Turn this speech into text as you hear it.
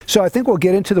So I think we'll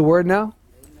get into the Word now.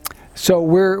 So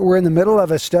we're in the middle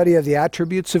of a study of the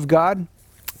attributes of God,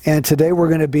 and today we're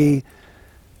going to be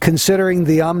considering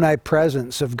the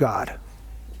omnipresence of God.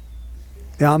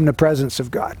 The omnipresence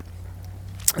of God.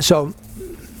 So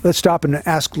let's stop and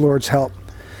ask the Lord's help.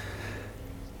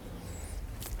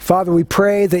 Father, we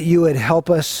pray that you would help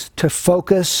us to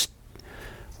focus.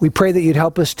 We pray that you'd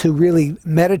help us to really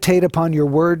meditate upon your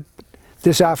word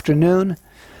this afternoon.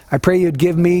 I pray you'd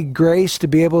give me grace to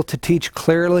be able to teach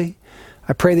clearly.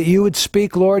 I pray that you would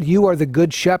speak, Lord. You are the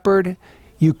good shepherd.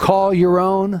 You call your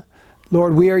own.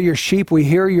 Lord, we are your sheep. We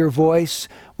hear your voice.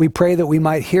 We pray that we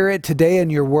might hear it today in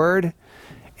your word.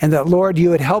 And that, Lord,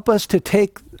 you would help us to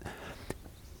take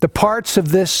the parts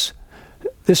of this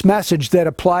message that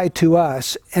apply to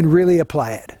us and really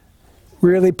apply it.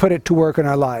 Really put it to work in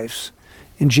our lives.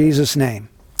 In Jesus' name,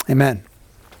 amen.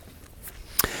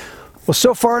 Well,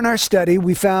 so far in our study,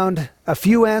 we found a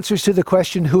few answers to the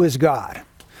question, who is God?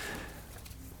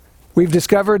 We've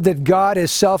discovered that God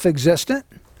is self-existent,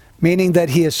 meaning that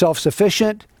he is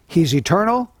self-sufficient, he's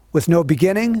eternal, with no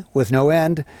beginning, with no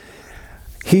end.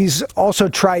 He's also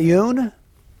triune.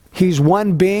 He's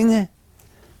one being,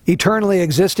 eternally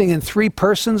existing in three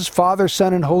persons, Father,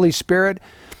 Son, and Holy Spirit.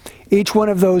 Each one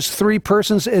of those three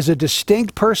persons is a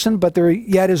distinct person, but there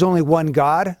yet is only one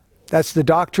God. That's the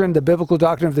doctrine, the biblical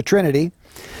doctrine of the Trinity.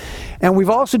 And we've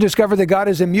also discovered that God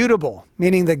is immutable,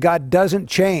 meaning that God doesn't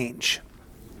change.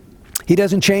 He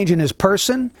doesn't change in his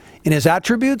person, in his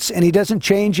attributes, and he doesn't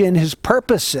change in his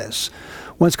purposes.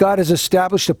 Once God has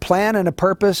established a plan and a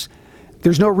purpose,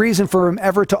 there's no reason for him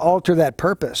ever to alter that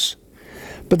purpose.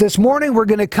 But this morning we're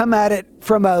going to come at it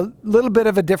from a little bit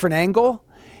of a different angle.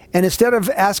 And instead of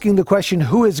asking the question,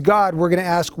 who is God, we're going to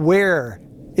ask, where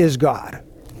is God?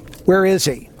 Where is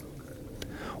he?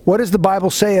 What does the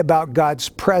Bible say about God's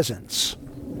presence?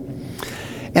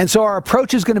 And so our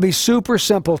approach is going to be super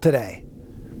simple today.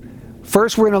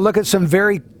 First, we're going to look at some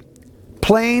very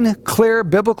plain, clear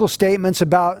biblical statements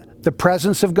about the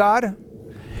presence of God.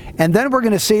 And then we're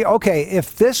going to see, okay,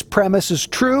 if this premise is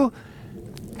true,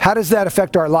 how does that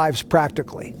affect our lives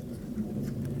practically?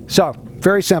 So,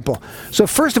 very simple. So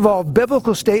first of all,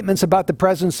 biblical statements about the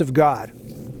presence of God.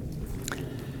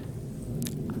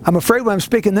 I'm afraid when I'm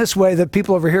speaking this way that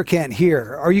people over here can't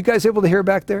hear. Are you guys able to hear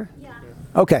back there? Yeah.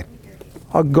 Okay.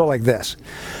 I'll go like this.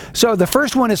 So the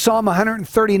first one is Psalm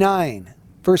 139,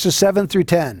 verses 7 through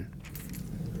 10.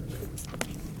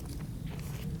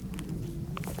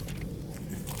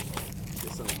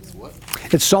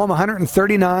 It's Psalm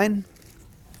 139,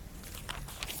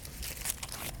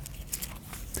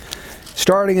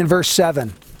 starting in verse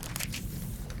 7.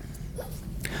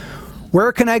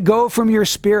 Where can I go from your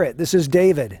spirit? This is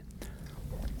David.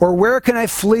 Or where can I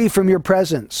flee from your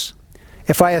presence?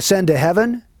 If I ascend to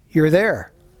heaven, you're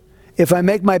there. If I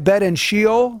make my bed in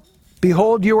Sheol,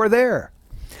 behold, you are there.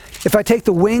 If I take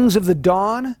the wings of the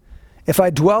dawn, if I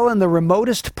dwell in the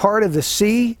remotest part of the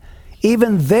sea,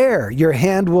 even there your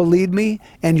hand will lead me,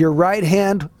 and your right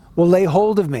hand will lay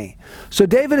hold of me. So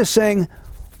David is saying,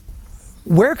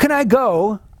 where can I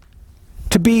go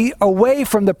to be away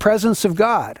from the presence of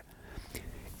God?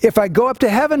 If I go up to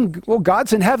heaven, well,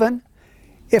 God's in heaven.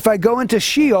 If I go into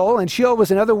Sheol, and Sheol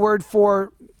was another word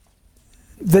for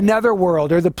the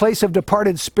netherworld, or the place of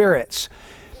departed spirits.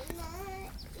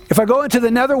 If I go into the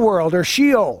netherworld, or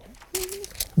Sheol,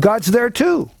 God's there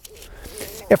too.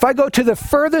 If I go to the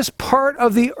furthest part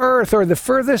of the earth, or the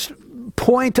furthest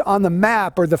point on the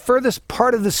map, or the furthest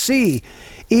part of the sea,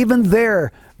 even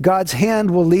there, God's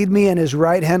hand will lead me and his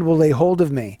right hand will lay hold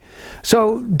of me.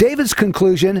 So David's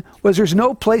conclusion was there's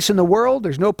no place in the world,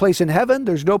 there's no place in heaven,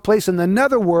 there's no place in the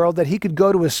netherworld that he could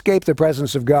go to escape the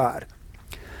presence of God.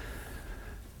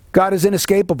 God is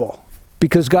inescapable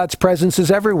because God's presence is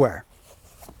everywhere.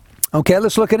 Okay,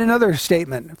 let's look at another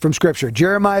statement from Scripture.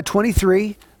 Jeremiah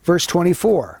 23, verse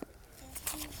 24.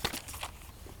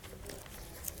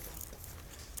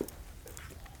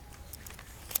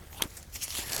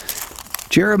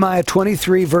 Jeremiah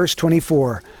 23, verse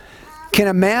 24. Can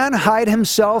a man hide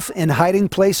himself in hiding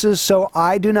places so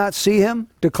I do not see him,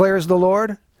 declares the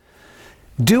Lord?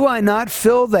 Do I not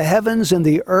fill the heavens and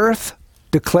the earth,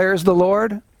 declares the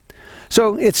Lord?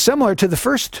 So it's similar to the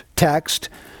first text.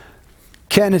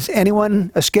 Can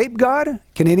anyone escape God?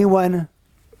 Can anyone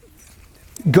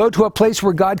go to a place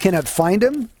where God cannot find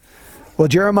him? Well,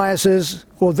 Jeremiah says,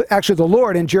 actually the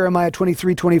Lord in Jeremiah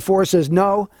 23, 24 says,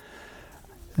 no,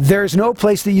 there's no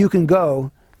place that you can go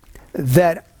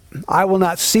that I will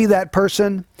not see that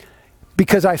person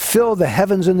because I fill the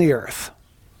heavens and the earth.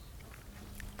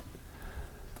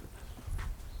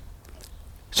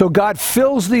 So God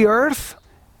fills the earth,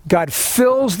 God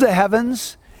fills the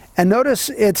heavens, And notice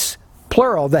it's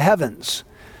plural, the heavens.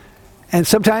 And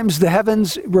sometimes the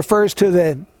heavens refers to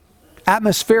the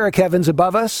atmospheric heavens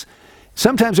above us.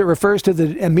 Sometimes it refers to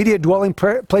the immediate dwelling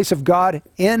place of God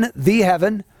in the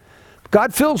heaven.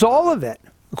 God fills all of it,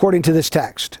 according to this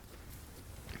text.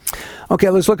 Okay,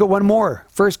 let's look at one more.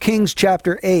 1 Kings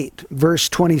chapter 8, verse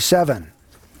 27.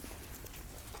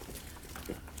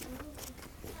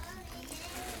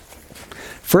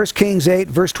 First Kings 8,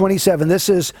 verse 27. This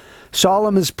is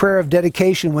Solomon's prayer of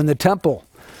dedication when the temple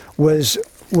was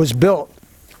built.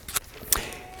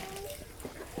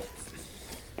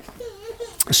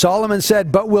 Solomon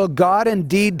said, "But will God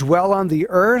indeed dwell on the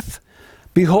earth?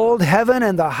 Behold, heaven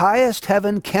and the highest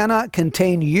heaven cannot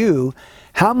contain you.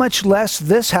 How much less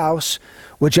this house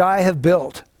which I have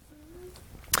built?"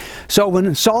 So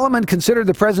when Solomon considered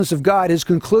the presence of God, his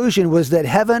conclusion was that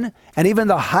heaven and even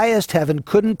the highest heaven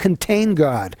couldn't contain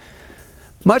God,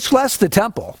 much less the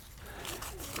temple.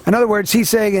 In other words, he's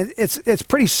saying it's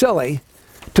pretty silly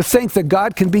to think that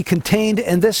God can be contained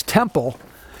in this temple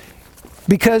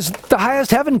because the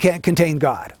highest heaven can't contain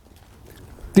God.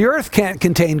 The earth can't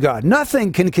contain God.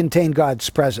 Nothing can contain God's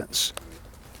presence.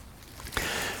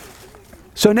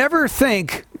 So never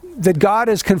think that God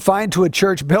is confined to a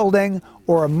church building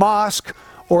or a mosque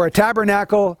or a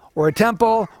tabernacle or a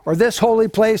temple or this holy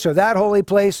place or that holy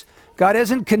place. God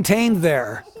isn't contained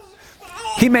there.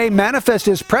 He may manifest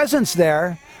his presence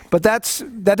there, but that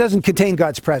doesn't contain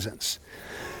God's presence.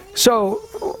 So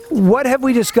what have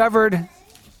we discovered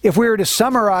if we were to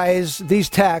summarize these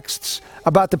texts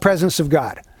about the presence of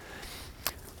God?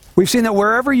 We've seen that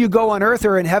wherever you go on earth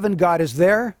or in heaven, God is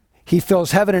there. He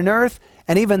fills heaven and earth,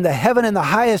 and even the heaven and the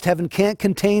highest heaven can't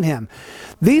contain him.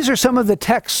 These are some of the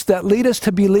texts that lead us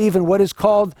to believe in what is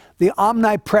called the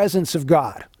omnipresence of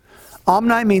God.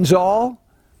 Omni means all,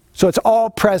 so it's all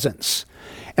presence.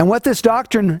 And what this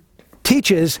doctrine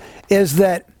teaches is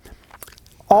that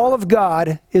all of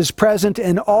God is present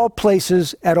in all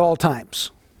places at all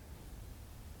times.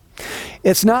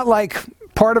 It's not like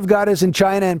part of God is in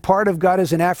China and part of God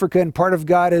is in Africa and part of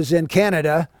God is in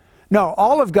Canada. No,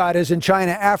 all of God is in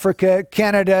China, Africa,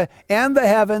 Canada, and the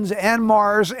heavens, and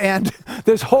Mars, and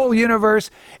this whole universe.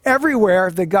 Everywhere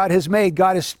that God has made,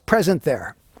 God is present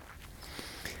there.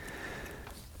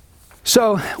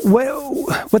 So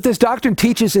what this doctrine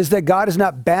teaches is that God is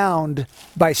not bound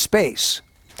by space.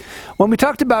 When we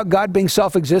talked about God being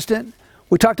self-existent,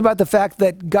 we talked about the fact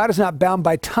that God is not bound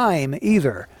by time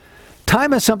either.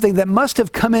 Time is something that must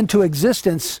have come into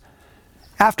existence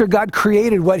after God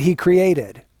created what he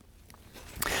created.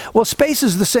 Well, space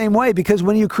is the same way, because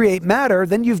when you create matter,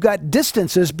 then you've got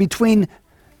distances between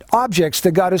objects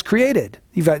that God has created.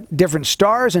 You've got different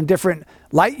stars and different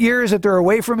light years that they're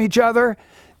away from each other.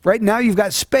 Right now you've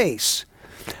got space.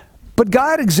 But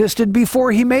God existed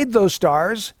before he made those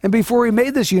stars and before he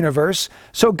made this universe.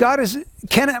 So God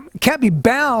can't be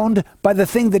bound by the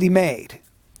thing that he made.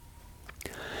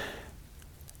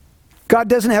 God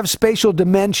doesn't have spatial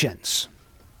dimensions.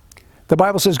 The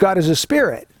Bible says God is a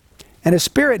spirit. And a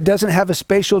spirit doesn't have a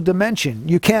spatial dimension.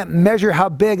 You can't measure how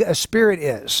big a spirit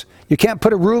is. You can't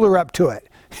put a ruler up to it.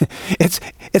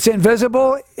 It's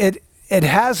invisible. It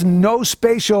has no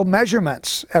spatial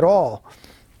measurements at all.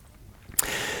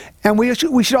 And we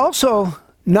should also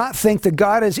not think that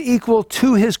God is equal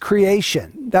to his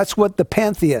creation. That's what the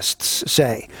pantheists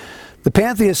say. The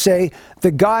pantheists say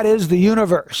that God is the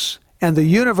universe and the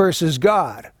universe is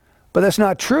God. But that's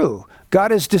not true.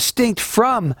 God is distinct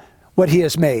from what he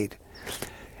has made.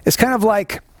 It's kind of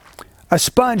like a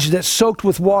sponge that's soaked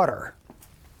with water.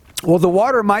 Well, the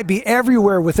water might be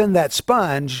everywhere within that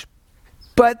sponge,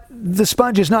 but the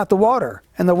sponge is not the water,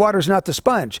 and the water is not the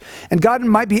sponge. And God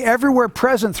might be everywhere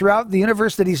present throughout the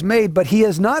universe that he's made, but he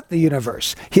is not the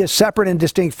universe. He is separate and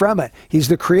distinct from it. He's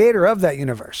the creator of that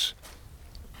universe.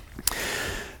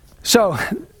 So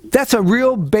that's a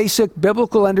real basic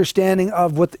biblical understanding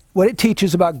of what it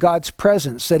teaches about God's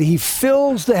presence, that he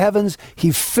fills the heavens,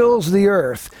 he fills the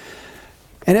earth.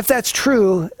 And if that's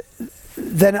true,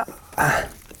 then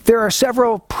there are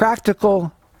several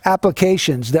practical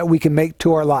applications that we can make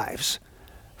to our lives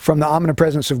from the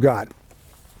omnipresence of God.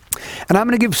 And I'm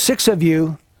going to give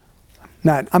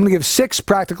I'm going to give 6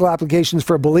 practical applications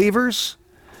for believers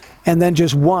and then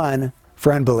just 1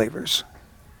 for unbelievers.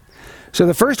 So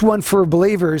the first one for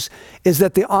believers is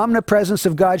that the omnipresence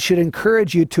of God should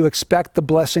encourage you to expect the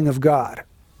blessing of God.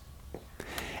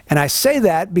 And I say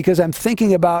that because I'm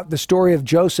thinking about the story of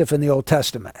Joseph in the Old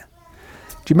Testament.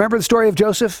 Do you remember the story of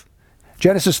Joseph?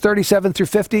 Genesis 37 through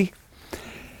 50.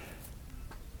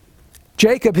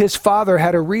 Jacob, his father,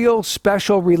 had a real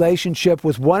special relationship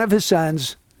with one of his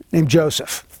sons named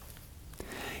Joseph.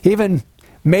 He even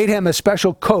made him a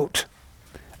special coat,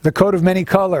 the coat of many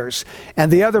colors.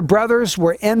 And the other brothers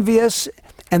were envious,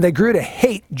 and they grew to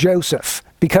hate Joseph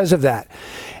because of that.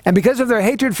 And because of their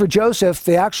hatred for Joseph,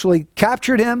 they actually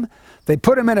captured him. They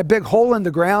put him in a big hole in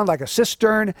the ground like a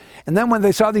cistern. And then when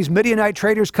they saw these Midianite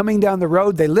traders coming down the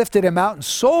road, they lifted him out and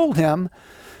sold him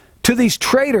to these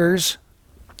traders.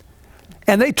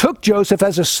 And they took Joseph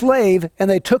as a slave, and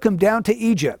they took him down to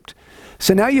Egypt.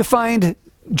 So now you find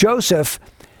Joseph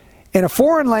in a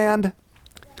foreign land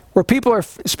where people are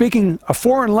speaking a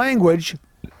foreign language.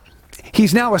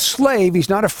 He's now a slave. He's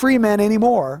not a free man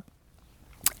anymore.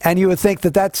 And you would think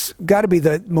that that's got to be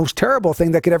the most terrible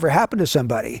thing that could ever happen to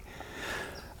somebody.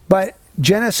 But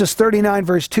Genesis 39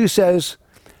 verse 2 says,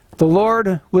 the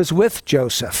Lord was with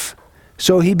Joseph,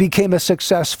 so he became a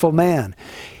successful man.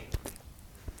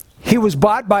 He was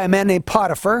bought by a man named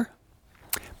Potiphar.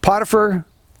 Potiphar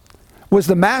was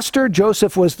the master,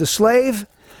 Joseph was the slave,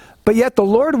 but yet the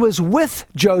Lord was with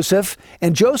Joseph,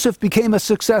 and Joseph became a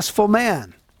successful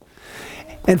man.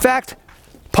 In fact,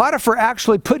 Potiphar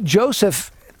actually put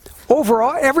Joseph over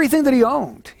everything that he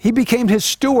owned. He became his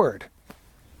steward,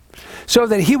 so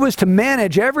that he was to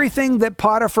manage everything that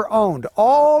Potiphar owned,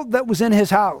 all that was in his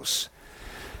house.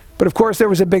 But of course, there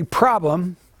was a big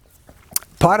problem.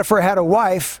 Potiphar had a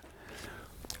wife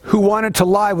who wanted to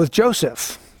lie with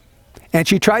Joseph. And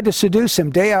she tried to seduce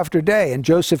him day after day, and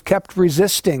Joseph kept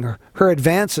resisting her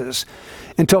advances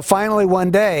until finally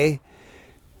one day,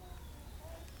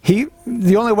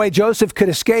 the only way Joseph could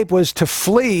escape was to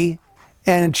flee,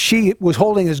 and she was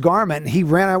holding his garment, and he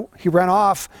ran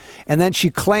off, and then she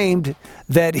claimed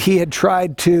that he had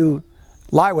tried to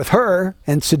lie with her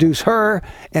and seduce her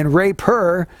and rape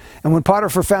her. And when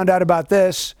Potiphar found out about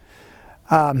this,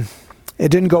 it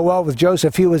didn't go well with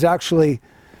Joseph. He was actually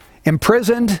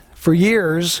imprisoned for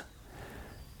years.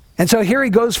 And so here he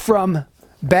goes from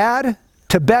bad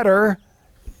to better,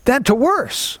 then to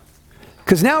worse,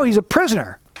 because now he's a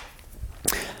prisoner.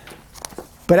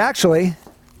 But actually,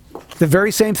 the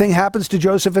very same thing happens to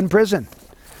Joseph in prison.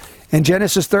 In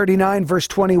Genesis 39, verse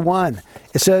 21,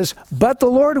 it says, but the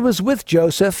Lord was with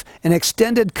Joseph and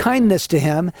extended kindness to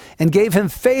him and gave him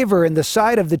favor in the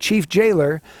sight of the chief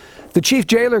jailer. The chief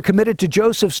jailer committed to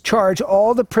Joseph's charge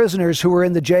all the prisoners who were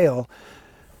in the jail,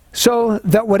 so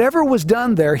that whatever was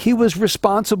done there, he was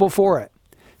responsible for it.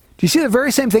 Do you see the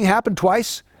very same thing happened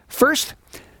twice? First,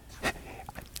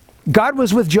 God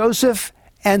was with Joseph,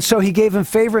 and so he gave him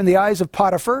favor in the eyes of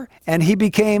Potiphar, and he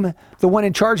became the one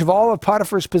in charge of all of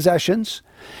Potiphar's possessions.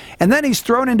 And then he's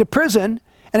thrown into prison,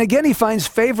 and again he finds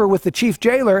favor with the chief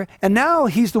jailer, and now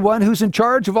he's the one who's in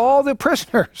charge of all the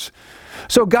prisoners.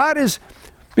 So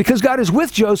because God is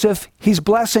with Joseph, he's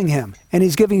blessing him, and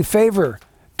he's giving favor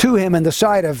to him in the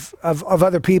sight of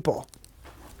other people.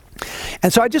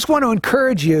 And so I just want to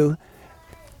encourage you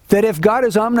that if God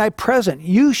is omnipresent,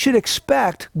 you should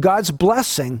expect God's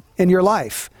blessing in your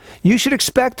life. You should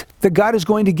expect that God is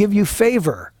going to give you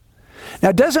favor. Now,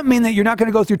 it doesn't mean that you're not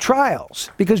going to go through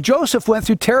trials, because Joseph went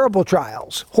through terrible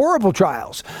trials, horrible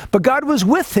trials, but God was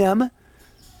with him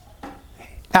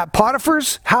at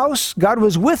Potiphar's house. God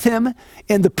was with him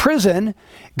in the prison.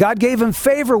 God gave him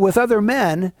favor with other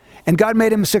men, and God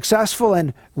made him successful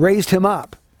and raised him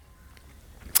up.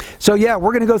 So yeah,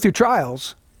 we're going to go through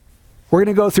trials. We're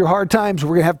going to go through hard times.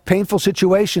 We're going to have painful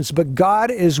situations, but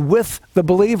God is with the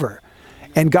believer,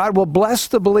 and God will bless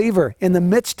the believer in the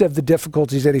midst of the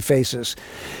difficulties that he faces.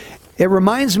 It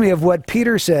reminds me of what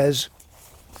Peter says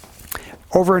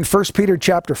over in 1 Peter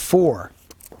chapter 4.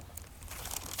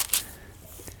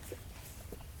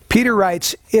 Peter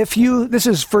writes, this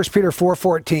is 1 Peter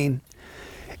 4:14,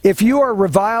 if you are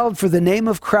reviled for the name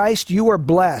of Christ, you are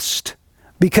blessed,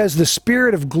 because the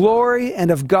Spirit of glory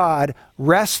and of God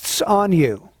rests on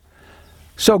you.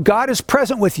 So God is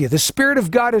present with you. The Spirit of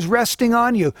God is resting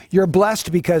on you. You're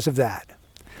blessed because of that.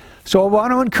 So I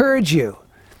want to encourage you.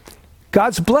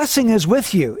 God's blessing is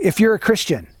with you if you're a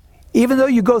Christian, even though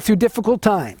you go through difficult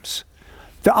times.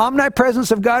 The omnipresence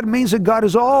of God means that God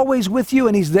is always with you,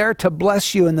 and he's there to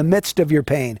bless you in the midst of your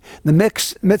pain, in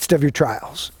the midst of your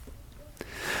trials.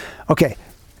 Okay,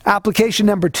 application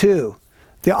number 2.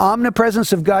 The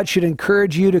omnipresence of God should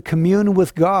encourage you to commune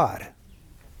with God.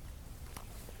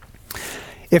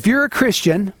 If you're a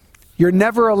Christian, you're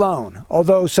never alone,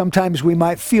 although sometimes we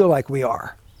might feel like we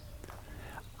are.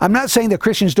 I'm not saying that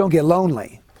Christians don't get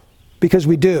lonely, because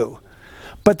we do.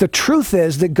 But the truth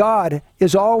is that God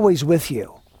is always with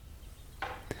you.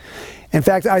 In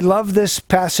fact, I love this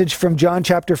passage from John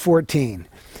chapter 14.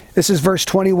 This is verse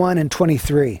 21 and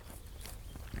 23.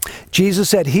 Jesus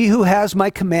said, "He who has my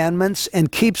commandments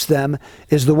and keeps them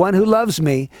is the one who loves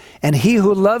me, and he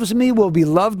who loves me will be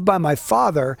loved by my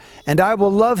Father, and I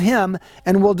will love him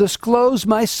and will disclose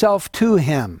myself to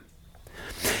him."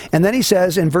 And then he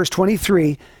says in verse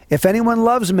 23, "If anyone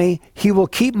loves me, he will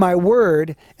keep my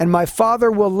word, and my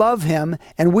Father will love him,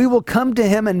 and we will come to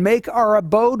him and make our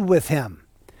abode with him."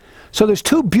 So there's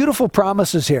two beautiful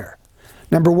promises here.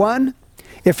 Number one,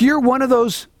 if you're one of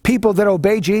those people that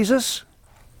obey Jesus,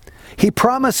 he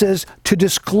promises to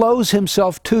disclose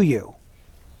himself to you.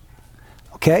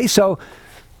 Okay, so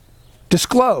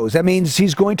disclose, that means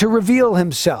he's going to reveal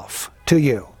himself to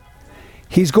you.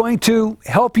 He's going to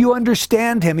help you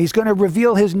understand him. He's going to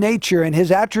reveal his nature and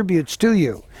his attributes to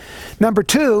you. Number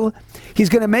two, he's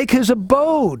going to make his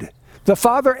abode. The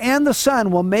Father and the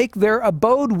Son will make their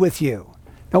abode with you.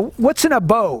 Now, what's an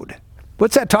abode?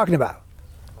 What's that talking about?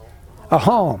 A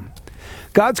home.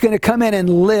 God's going to come in and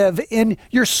live in,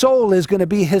 your soul is going to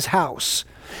be his house.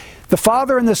 The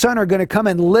Father and the Son are going to come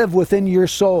and live within your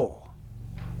soul.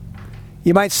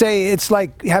 You might say it's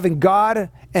like having God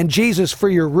and Jesus for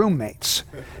your roommates.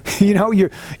 You know,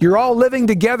 you're all living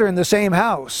together in the same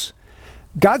house.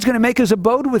 God's going to make his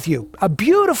abode with you. A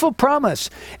beautiful promise.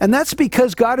 And that's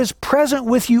because God is present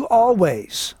with you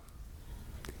always.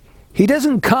 He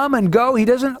doesn't come and go. He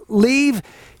doesn't leave.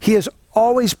 He is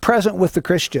always present with the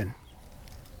Christian.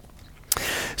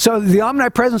 So the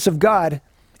omnipresence of God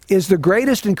is the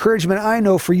greatest encouragement I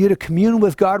know for you to commune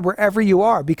with God wherever you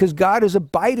are, because God is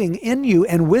abiding in you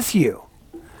and with you.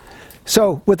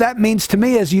 So what that means to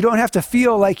me is you don't have to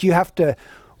feel like you have to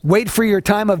wait for your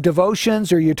time of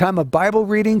devotions or your time of Bible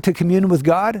reading to commune with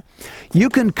God. You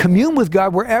can commune with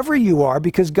God wherever you are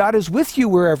because God is with you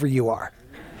wherever you are.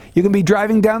 You can be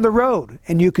driving down the road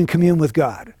and you can commune with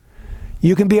God.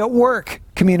 You can be at work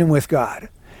communing with God.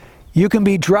 You can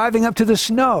be driving up to the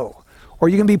snow, or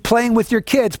you can be playing with your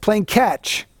kids, playing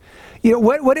catch. You know,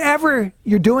 whatever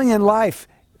you're doing in life,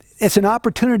 it's an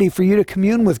opportunity for you to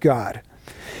commune with God.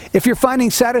 If you're finding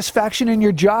satisfaction in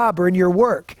your job or in your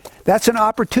work, that's an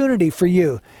opportunity for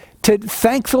you to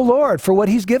thank the Lord for what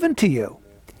he's given to you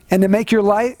and to make your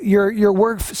life, your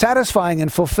work satisfying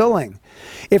and fulfilling.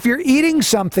 If you're eating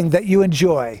something that you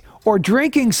enjoy or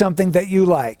drinking something that you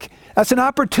like, that's an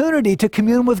opportunity to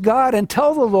commune with God and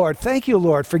tell the Lord, "Thank you,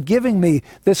 Lord, for giving me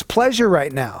this pleasure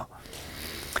right now."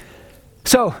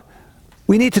 So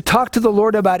we need to talk to the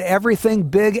Lord about everything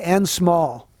big and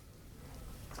small.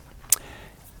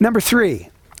 Number three,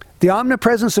 the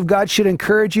omnipresence of God should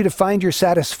encourage you to find your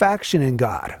satisfaction in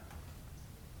God.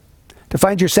 To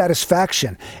find your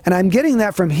satisfaction. And I'm getting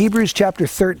that from Hebrews chapter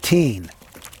 13,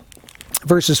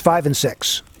 verses 5 and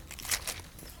 6.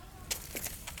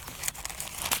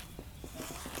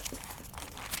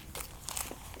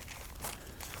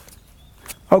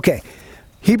 Okay,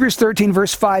 Hebrews 13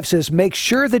 verse 5 says, "Make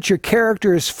sure that your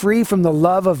character is free from the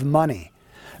love of money,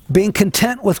 being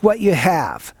content with what you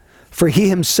have. For he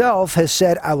himself has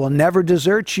said, I will never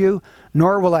desert you,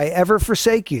 nor will I ever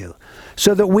forsake you.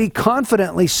 So that we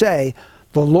confidently say,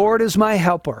 the Lord is my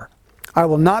helper. I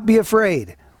will not be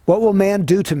afraid. What will man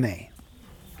do to me?"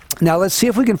 Now let's see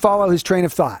if we can follow his train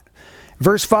of thought.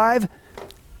 Verse 5,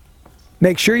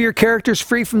 make sure your character is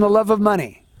free from the love of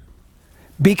money.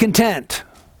 Be content.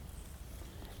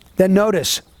 Then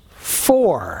notice,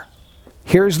 4,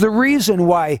 here's the reason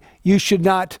why you should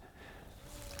not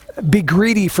be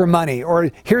greedy for money,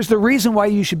 or here's the reason why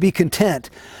you should be content.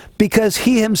 Because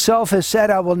he himself has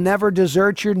said, I will never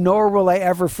desert you, nor will I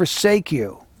ever forsake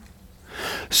you.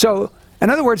 So, in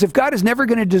other words, if God is never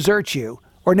going to desert you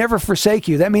or never forsake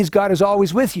you, that means God is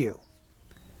always with you.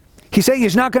 He's saying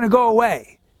he's not going to go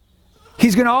away.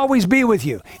 He's going to always be with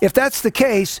you. If that's the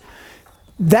case,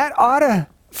 that ought to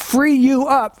free you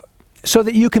up so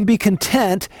that you can be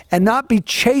content and not be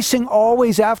chasing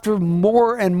always after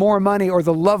more and more money or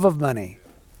the love of money.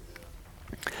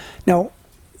 Now,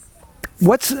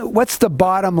 what's the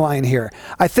bottom line here?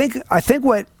 I think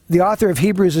what the author of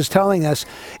Hebrews is telling us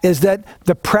is that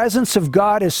the presence of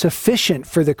God is sufficient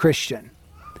for the Christian.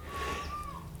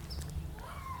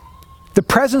 The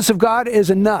presence of God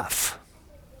is enough.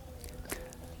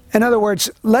 In other words,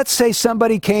 let's say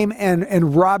somebody came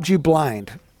and robbed you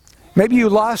blind. Maybe you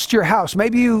lost your house.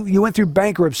 Maybe you went through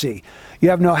bankruptcy. You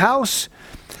have no house.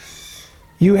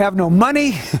 You have no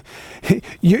money.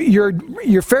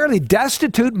 You're fairly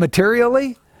destitute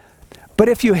materially. But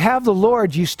if you have the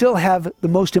Lord, you still have the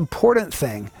most important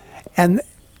thing. And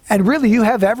really you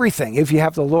have everything if you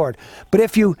have the Lord. But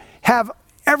if you have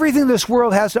everything this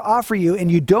world has to offer you and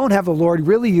you don't have the Lord,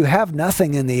 really you have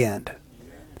nothing in the end.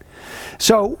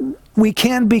 So we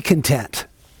can be content.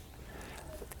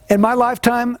 In my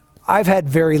lifetime, I've had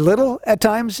very little at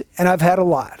times, and I've had a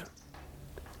lot.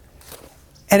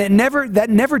 And that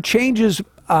never changes.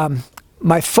 My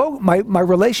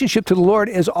relationship to the Lord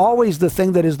is always the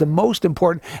thing that is the most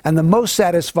important and the most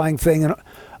satisfying thing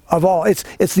of all.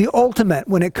 It's the ultimate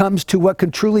when it comes to what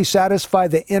can truly satisfy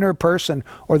the inner person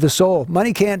or the soul.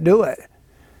 Money can't do it.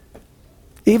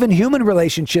 Even human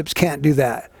relationships can't do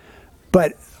that.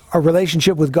 But a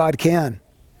relationship with God can.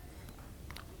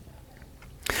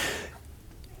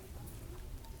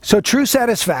 So true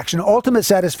satisfaction, ultimate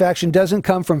satisfaction, doesn't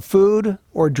come from food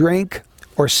or drink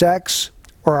or sex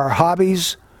or our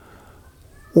hobbies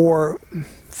or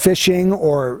fishing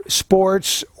or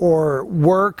sports or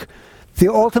work. The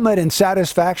ultimate in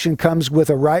satisfaction comes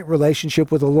with a right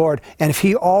relationship with the Lord. And if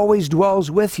He always dwells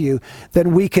with you,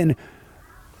 then we can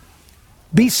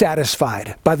be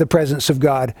satisfied by the presence of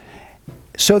God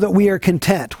so that we are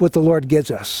content with the Lord gives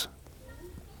us.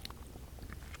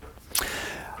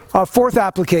 Fourth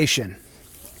application.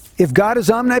 If God is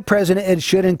omnipresent, it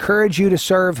should encourage you to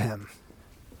serve Him.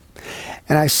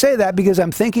 And I say that because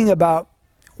I'm thinking about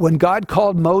when God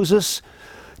called Moses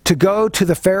to go to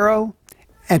the Pharaoh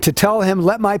and to tell him,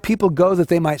 let my people go that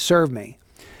they might serve me.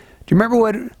 Do you remember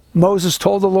what Moses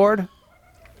told the Lord?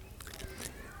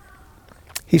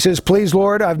 He says, please,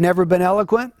 Lord, I've never been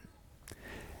eloquent,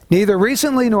 neither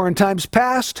recently nor in times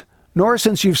past, nor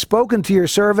since you've spoken to your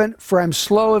servant, for I'm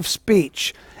slow of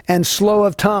speech and slow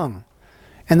of tongue.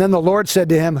 And then the Lord said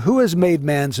to him, who has made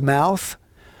man's mouth?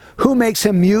 Who makes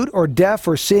him mute or deaf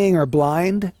or seeing or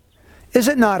blind? Is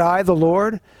it not I, the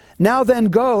Lord? Now then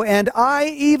go, and I,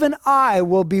 even I,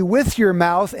 will be with your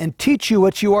mouth and teach you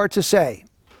what you are to say.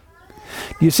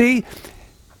 You see,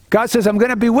 God says, I'm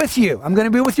going to be with you. I'm going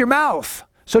to be with your mouth.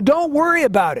 So don't worry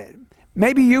about it.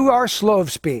 Maybe you are slow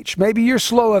of speech. Maybe you're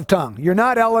slow of tongue. You're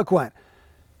not eloquent.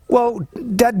 Well,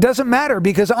 that doesn't matter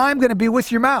because I'm going to be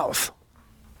with your mouth.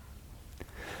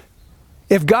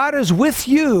 If God is with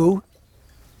you,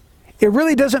 it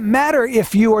really doesn't matter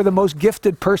if you are the most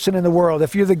gifted person in the world,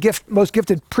 if you're the most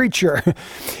gifted preacher,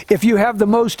 if you have the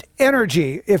most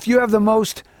energy, if you have the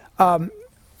most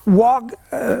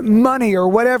money or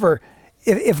whatever.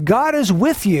 If God is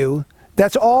with you,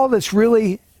 that's all that's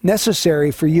really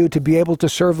necessary for you to be able to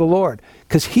serve the Lord,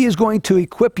 because He is going to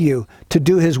equip you to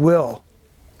do His will.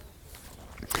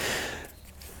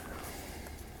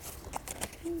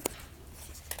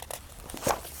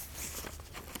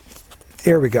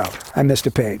 Here we go. I missed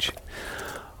a page.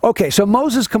 Okay, so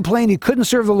Moses complained he couldn't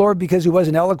serve the Lord because he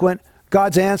wasn't eloquent.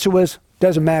 God's answer was,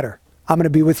 doesn't matter. I'm going to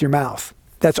be with your mouth.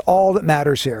 That's all that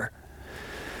matters here.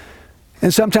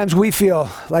 And sometimes we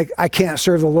feel like I can't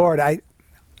serve the Lord. I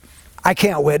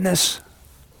can't witness.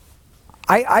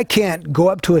 I can't go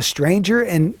up to a stranger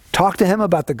and talk to him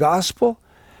about the gospel.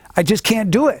 I just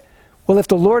can't do it. Well, if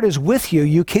the Lord is with you,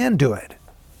 you can do it.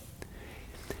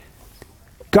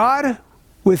 God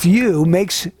with you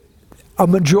makes a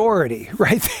majority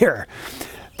right there.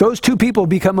 Those two people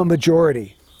become a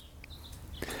majority.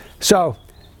 So,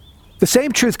 the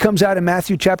same truth comes out in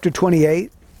Matthew chapter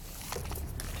 28,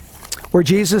 where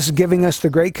Jesus is giving us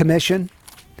the Great Commission.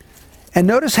 And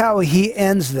notice how He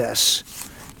ends this.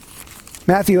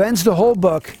 Matthew ends the whole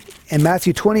book in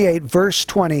Matthew 28, verse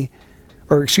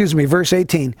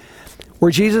 18,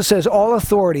 where Jesus says, all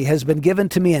authority has been given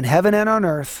to me in heaven and on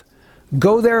earth.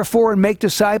 Go therefore and make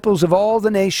disciples of all the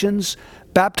nations,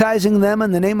 baptizing them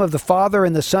in the name of the Father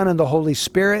and the Son and the Holy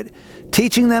Spirit,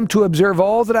 teaching them to observe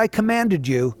all that I commanded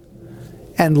you.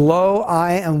 And lo,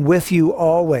 I am with you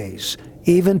always,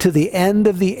 even to the end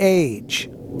of the age.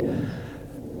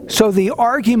 So the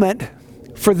argument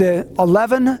for the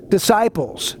 11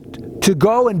 disciples to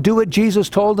go and do what Jesus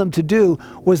told them to do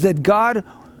was that God,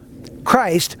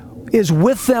 Christ, is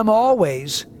with them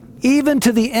always, even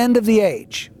to the end of the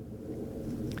age.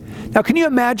 Now, can you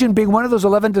imagine being one of those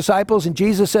 11 disciples and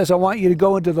Jesus says, I want you to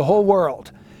go into the whole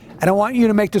world and I want you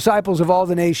to make disciples of all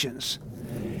the nations?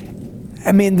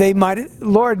 I mean, they might,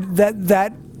 Lord,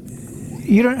 that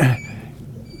you don't,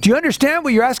 do you understand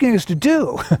what you're asking us to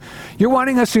do? You're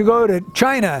wanting us to go to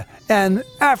China and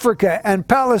Africa and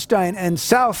Palestine and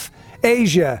South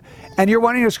Asia, and you're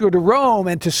wanting us to go to Rome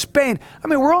and to Spain. I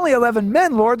mean, we're only 11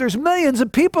 men, Lord. There's millions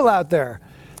of people out there.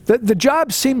 The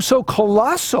job seems so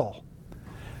colossal.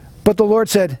 But the Lord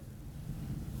said,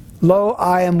 lo,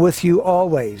 I am with you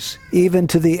always, even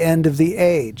to the end of the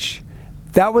age.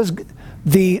 That was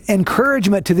the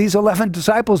encouragement to these 11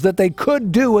 disciples that they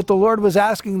could do what the Lord was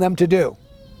asking them to do.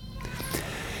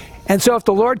 And so if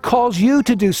the Lord calls you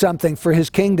to do something for His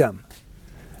kingdom,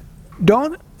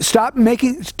 don't stop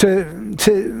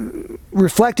to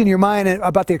reflect in your mind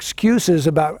about the excuses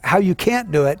about how you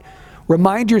can't do it.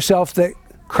 Remind yourself that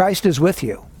Christ is with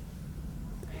you.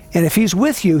 And if he's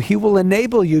with you, he will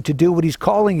enable you to do what he's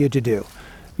calling you to do,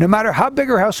 no matter how big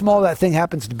or how small that thing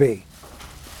happens to be.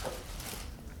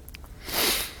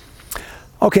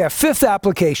 Okay, a fifth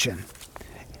application.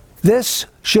 This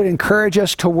should encourage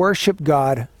us to worship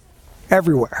God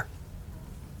everywhere.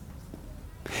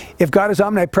 If God is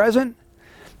omnipresent,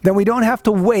 then we don't have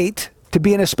to wait to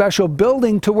be in a special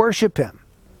building to worship him,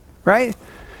 right?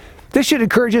 This should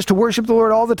encourage us to worship the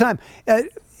Lord all the time.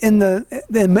 In the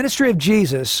ministry of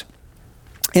Jesus,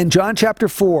 in John chapter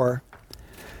 4,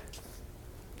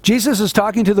 Jesus is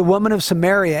talking to the woman of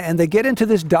Samaria, and they get into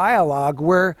this dialogue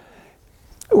where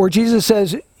Jesus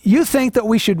says, you think that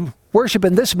we should worship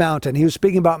in this mountain. He was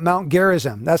speaking about Mount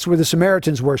Gerizim. That's where the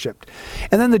Samaritans worshiped.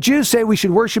 And then the Jews say we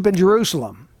should worship in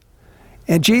Jerusalem.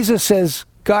 And Jesus says,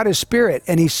 God is spirit,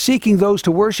 and he's seeking those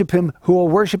to worship him who will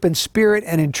worship in spirit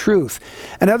and in truth.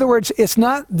 In other words, it's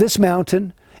not this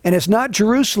mountain, and it's not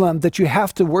Jerusalem that you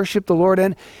have to worship the Lord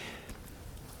in.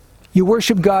 You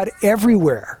worship God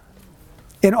everywhere,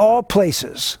 in all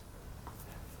places.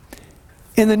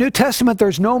 In the New Testament,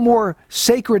 there's no more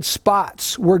sacred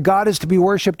spots where God is to be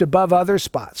worshipped above other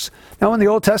spots. Now, in the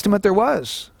Old Testament, there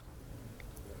was.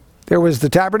 There was the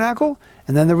tabernacle,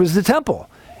 and then there was the temple.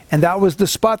 And that was the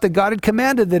spot that God had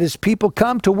commanded that his people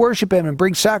come to worship him and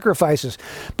bring sacrifices.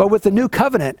 But with the new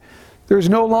covenant, there's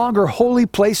no longer holy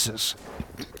places.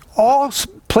 All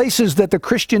places that the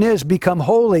Christian is become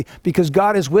holy because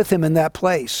God is with him in that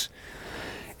place.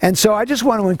 And so I just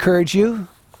want to encourage you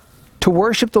to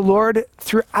worship the Lord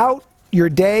throughout your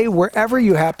day, wherever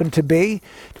you happen to be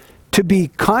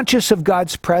conscious of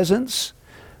God's presence.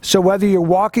 So whether you're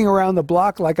walking around the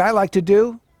block like I like to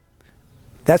do,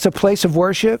 that's a place of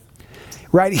worship.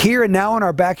 Right here and now in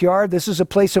our backyard, this is a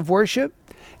place of worship.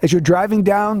 As you're driving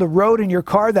down the road in your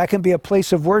car, that can be a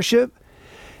place of worship.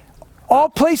 All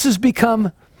places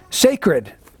become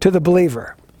sacred to the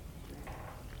believer.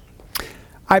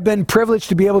 I've been privileged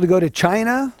to be able to go to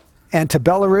China and to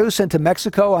Belarus and to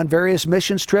Mexico on various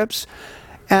missions trips.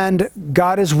 And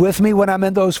God is with me when I'm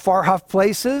in those far-off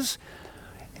places.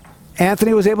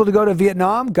 Anthony was able to go to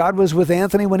Vietnam. God was with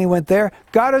Anthony when he went there.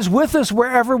 God is with us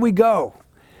wherever we go.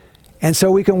 And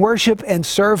so we can worship and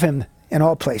serve him in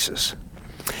all places.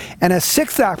 And a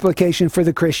sixth application for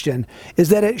the Christian is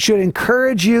that it should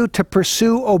encourage you to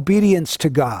pursue obedience to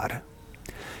God.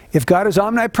 If God is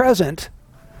omnipresent,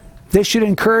 this should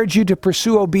encourage you to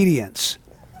pursue obedience.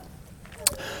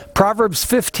 Proverbs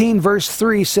 15 verse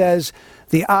 3 says,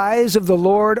 the eyes of the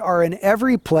Lord are in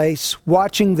every place,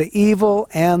 watching the evil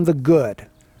and the good.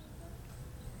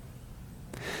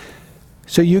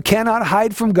 So you cannot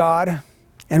hide from God,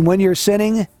 and when you're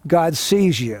sinning, God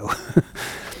sees you.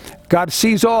 God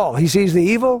sees all. He sees the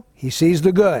evil, he sees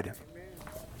the good.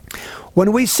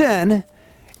 When we sin,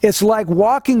 it's like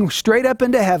walking straight up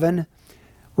into heaven,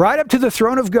 right up to the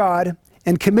throne of God,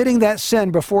 and committing that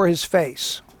sin before his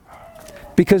face.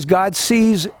 Because God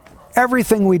sees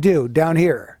everything we do down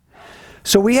here.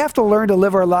 So we have to learn to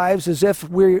live our lives as if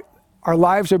our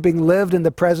lives are being lived in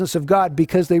the presence of God,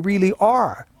 because they really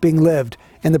are being lived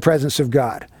in the presence of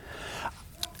God.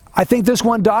 I think this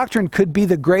one doctrine could be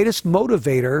the greatest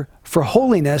motivator for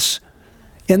holiness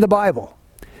in the Bible.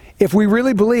 If we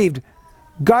really believed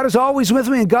God is always with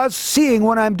me and God's seeing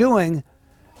what I'm doing,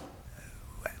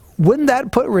 wouldn't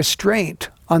that put restraint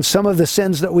on some of the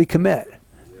sins that we commit?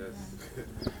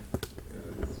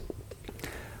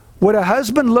 Would a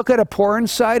husband look at a porn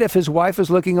site if his wife is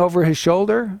looking over his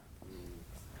shoulder?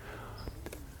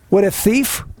 Would a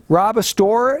thief rob a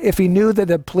store if he knew that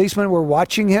the policemen were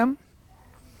watching him?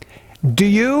 Do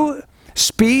you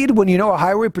speed when you know a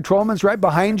highway patrolman's right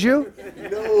behind you?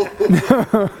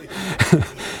 No.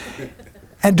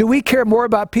 And do we care more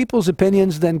about people's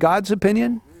opinions than God's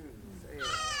opinion?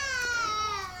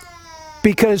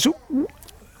 Because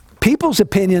people's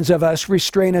opinions of us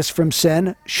restrain us from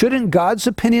sin. Shouldn't God's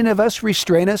opinion of us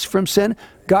restrain us from sin?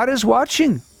 God is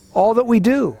watching all that we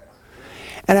do.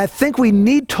 And I think we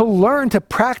need to learn to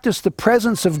practice the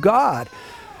presence of God.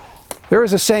 There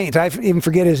was a saint, I even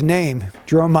forget his name,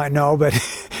 Jerome might know, but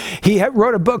he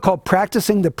wrote a book called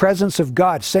Practicing the Presence of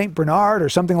God, Saint Bernard or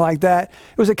something like that.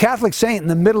 It was a Catholic saint in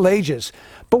the Middle Ages.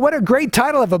 But what a great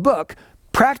title of a book,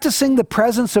 Practicing the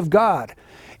Presence of God.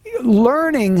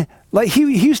 Learning, like he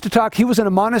used to talk, he was in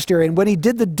a monastery, and when he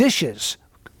did the dishes,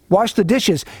 washed the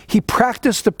dishes, he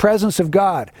practiced the presence of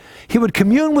God. He would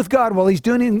commune with God while he's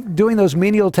doing those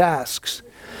menial tasks.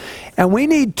 And we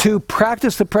need to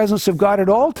practice the presence of God at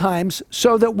all times,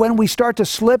 so that when we start to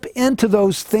slip into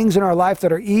those things in our life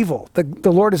that are evil, that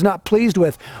the Lord is not pleased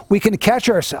with, we can catch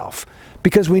ourselves,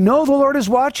 because we know the Lord is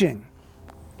watching.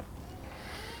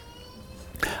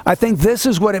 I think this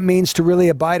is what it means to really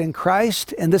abide in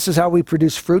Christ, and this is how we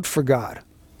produce fruit for God.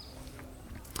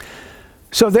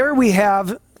 So there we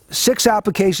have 6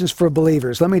 applications for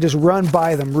believers. Let me just run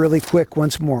by them really quick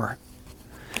once more.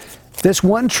 This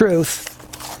one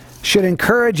truth should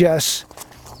encourage us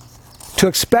to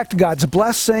expect God's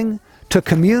blessing, to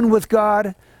commune with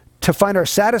God, to find our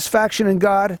satisfaction in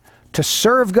God, to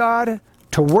serve God,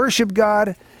 to worship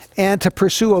God, and to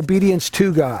pursue obedience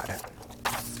to God.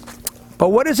 But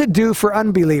what does it do for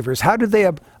unbelievers? How do they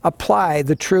apply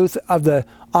the truth of the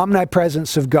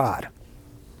omnipresence of God?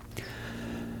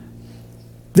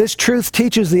 This truth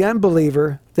teaches the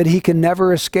unbeliever that he can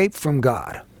never escape from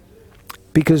God,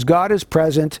 because God is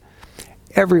present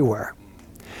everywhere.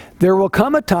 There will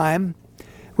come a time,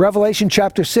 Revelation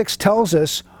chapter 6 tells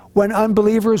us, when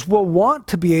unbelievers will want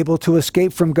to be able to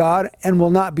escape from God and will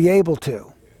not be able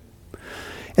to.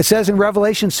 It says in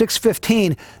Revelation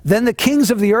 6:15, "Then the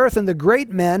kings of the earth and the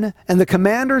great men and the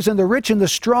commanders and the rich and the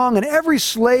strong and every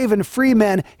slave and free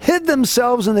man hid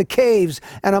themselves in the caves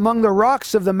and among the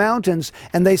rocks of the mountains.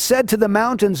 And they said to the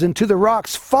mountains and to the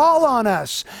rocks, 'Fall on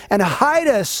us and hide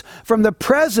us from the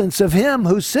presence of him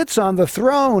who sits on the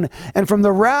throne and from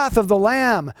the wrath of the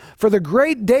Lamb. For the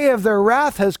great day of their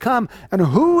wrath has come, and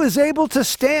who is able to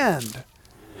stand?'"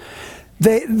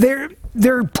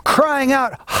 They're crying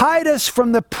out, "Hide us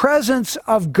from the presence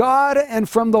of God and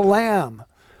from the Lamb."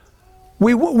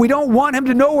 We don't want him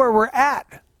to know where we're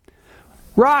at.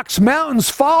 Rocks, mountains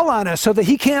fall on us so that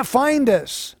he can't find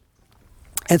us.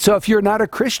 And so if you're not a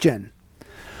Christian,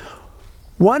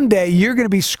 one day you're going to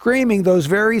be screaming those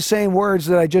very same words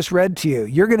that I just read to you.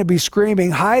 You're going to be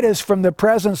screaming, "Hide us from the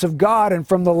presence of God and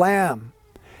from the Lamb."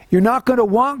 You're not going to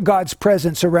want God's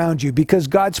presence around you, because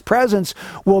God's presence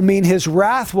will mean his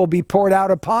wrath will be poured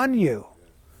out upon you.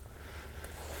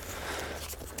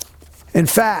 In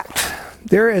fact,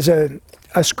 there is a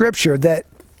scripture that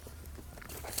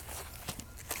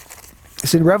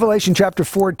is in Revelation chapter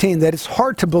 14 that it's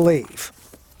hard to believe,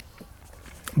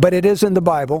 but it is in the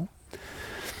Bible.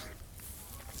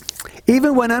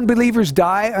 Even when unbelievers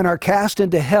die and are cast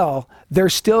into hell, they're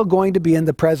still going to be in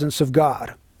the presence of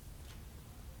God.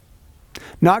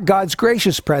 Not God's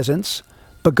gracious presence,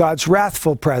 but God's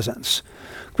wrathful presence.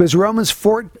 Because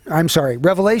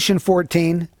Revelation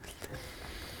 14,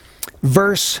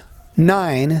 verse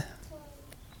 9,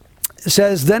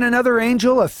 says, "Then another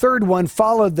angel, a third one,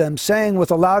 followed them, saying with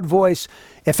a loud voice,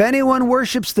 'If anyone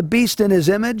worships the beast in his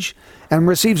image and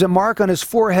receives a mark on his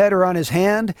forehead or on his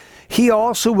hand, he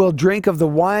also will drink of the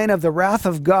wine of the wrath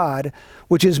of God,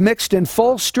 which is mixed in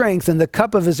full strength in the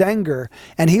cup of his anger,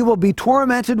 and he will be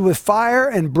tormented with fire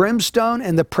and brimstone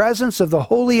in the presence of the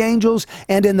holy angels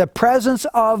and in the presence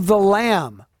of the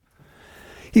Lamb.'"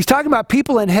 He's talking about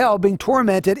people in hell being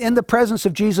tormented in the presence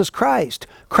of Jesus Christ.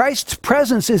 Christ's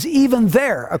presence is even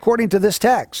there, according to this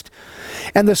text.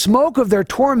 "And the smoke of their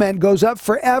torment goes up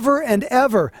forever and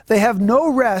ever. They have no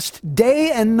rest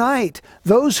day and night,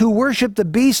 those who worship the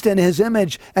beast in his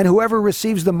image and whoever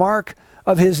receives the mark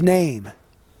of his name."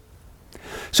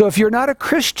 So if you're not a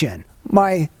Christian,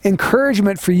 my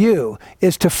encouragement for you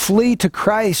is to flee to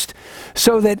Christ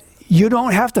so that you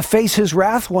don't have to face his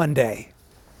wrath one day.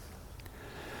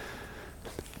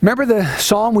 Remember the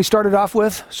psalm we started off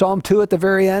with, Psalm 2 at the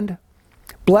very end?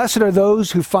 "Blessed are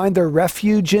those who find their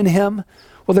refuge in him."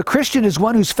 Well, the Christian is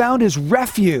one who's found his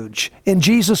refuge in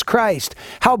Jesus Christ.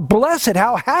 How blessed,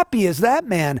 how happy is that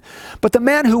man? But the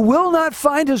man who will not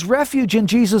find his refuge in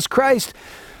Jesus Christ,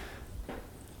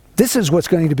 this is what's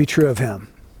going to be true of him.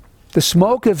 The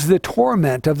smoke of the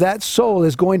torment of that soul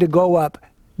is going to go up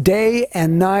day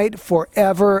and night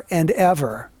forever and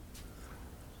ever,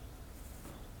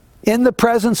 in the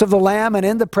presence of the Lamb and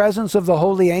in the presence of the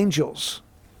holy angels.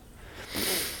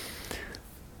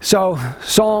 So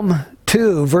Psalm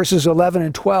 2 verses 11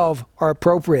 and 12 are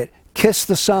appropriate. "Kiss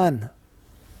the Son.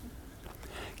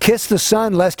 Kiss the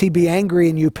Son, lest he be angry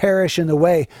and you perish in the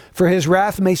way, for his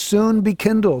wrath may soon be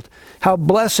kindled. How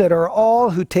blessed are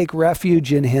all who take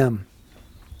refuge in him."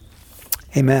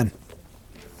 Amen.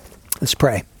 Let's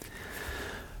pray.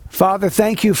 Father,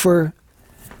 thank you for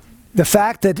the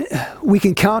fact that we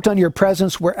can count on your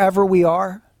presence wherever we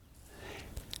are.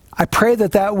 I pray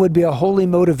that that would be a holy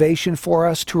motivation for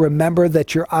us to remember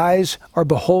that your eyes are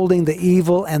beholding the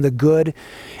evil and the good,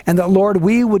 and that, Lord,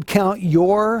 we would count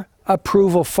your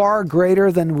approval far greater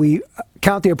than we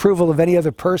count the approval of any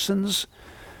other person's.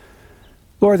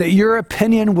 Lord, that your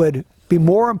opinion would be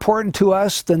more important to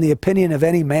us than the opinion of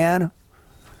any man.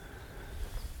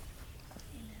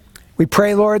 We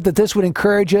pray, Lord, that this would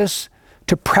encourage us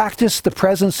to practice the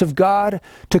presence of God,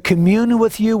 to commune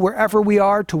with you wherever we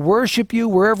are, to worship you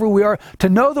wherever we are, to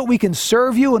know that we can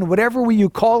serve you in whatever you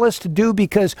call us to do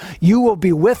because you will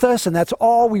be with us, and that's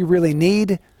all we really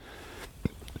need.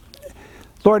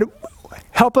 Lord,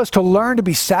 help us to learn to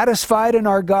be satisfied in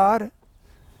our God,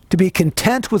 to be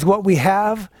content with what we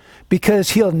have,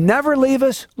 because He'll never leave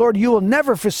us. Lord, you will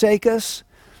never forsake us.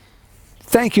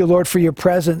 Thank you, Lord, for your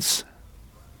presence.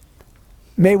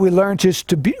 May we learn just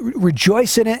to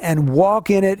rejoice in it and walk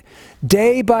in it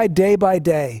day by day by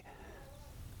day.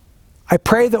 I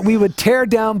pray that we would tear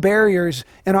down barriers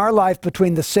in our life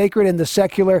between the sacred and the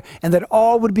secular, and that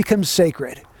all would become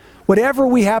sacred. Whatever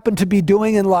we happen to be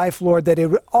doing in life, Lord, that it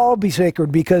would all be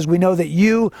sacred because we know that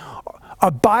you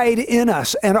abide in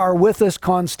us and are with us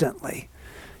constantly.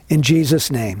 In Jesus'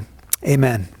 name,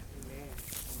 amen.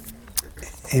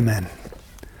 Amen.